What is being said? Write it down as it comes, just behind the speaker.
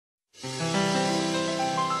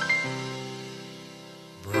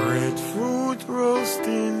Breadfruit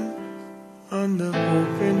roasting on the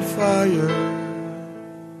open fire,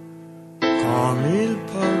 cornmeal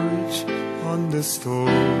porridge on the stove.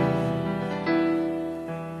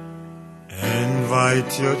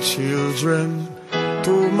 Invite your children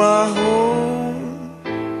to my home.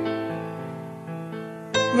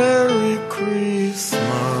 Merry Christmas,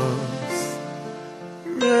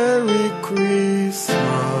 Merry Christmas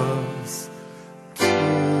to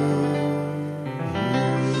you.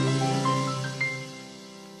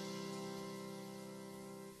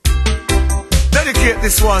 Dedicate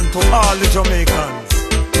this one to all the Jamaicans,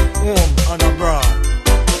 home and abroad.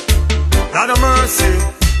 Lord of mercy,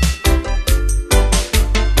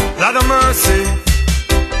 Lord of mercy.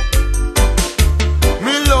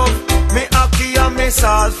 Me love, me ackee and me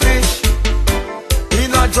saltfish.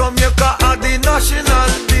 In a Jamaica are the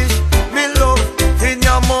national dish. Me love, in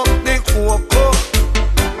yam up the cocoa.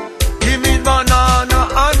 Give me banana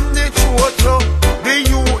and the chocho. The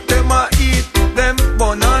youth them a eat them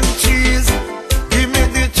bun and cheese. Give me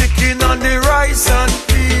the chicken and the rice and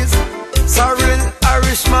peas. Sorrel,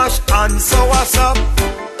 Irish mash and sour sop.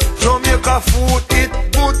 Jamaica food, it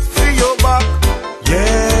good for your back.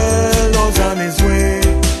 Yellow's on his way,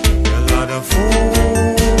 a lot of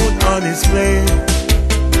food on his plate.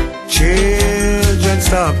 Children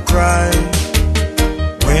stop crying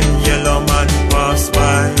when Yellowman pass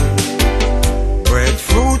by.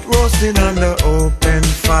 Breadfruit roasting on the open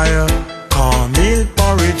fire, cornmeal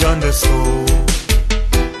porridge on the stove.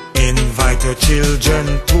 Invite your children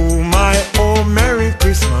to my home. Merry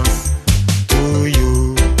Christmas to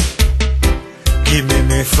you. Give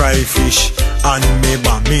me fry fish and me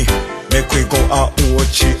bami. Make we go a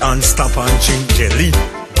Ochi and stop and drink jelly.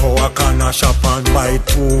 Go a corner shop and buy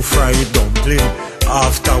 2 fried dumpling.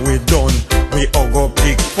 After we done, we all go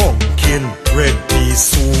pick pumpkin. Red pea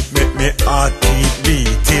soup make me heart keep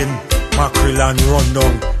beating. Mackerel and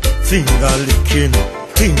rundown, finger licking.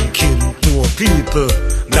 Thinking poor people,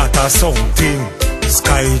 that a something.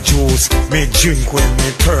 Sky juice, me drink when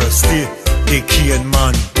me thirsty. The cane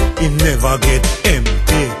man, he never get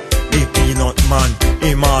empty. The peanut man,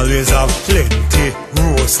 him always have plenty.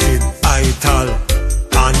 Roasted, ital,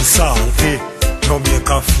 and salty.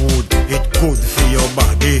 Jamaica food, it good for your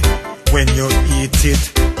body. When you eat it,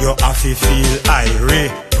 you have to feel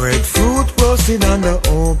irate. Breadfruit roasted on the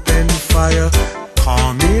open fire,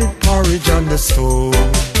 cornmeal porridge on the stove.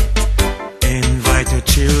 Invite your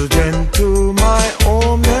children to my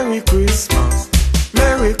home. Merry Christmas,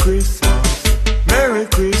 Merry Christmas.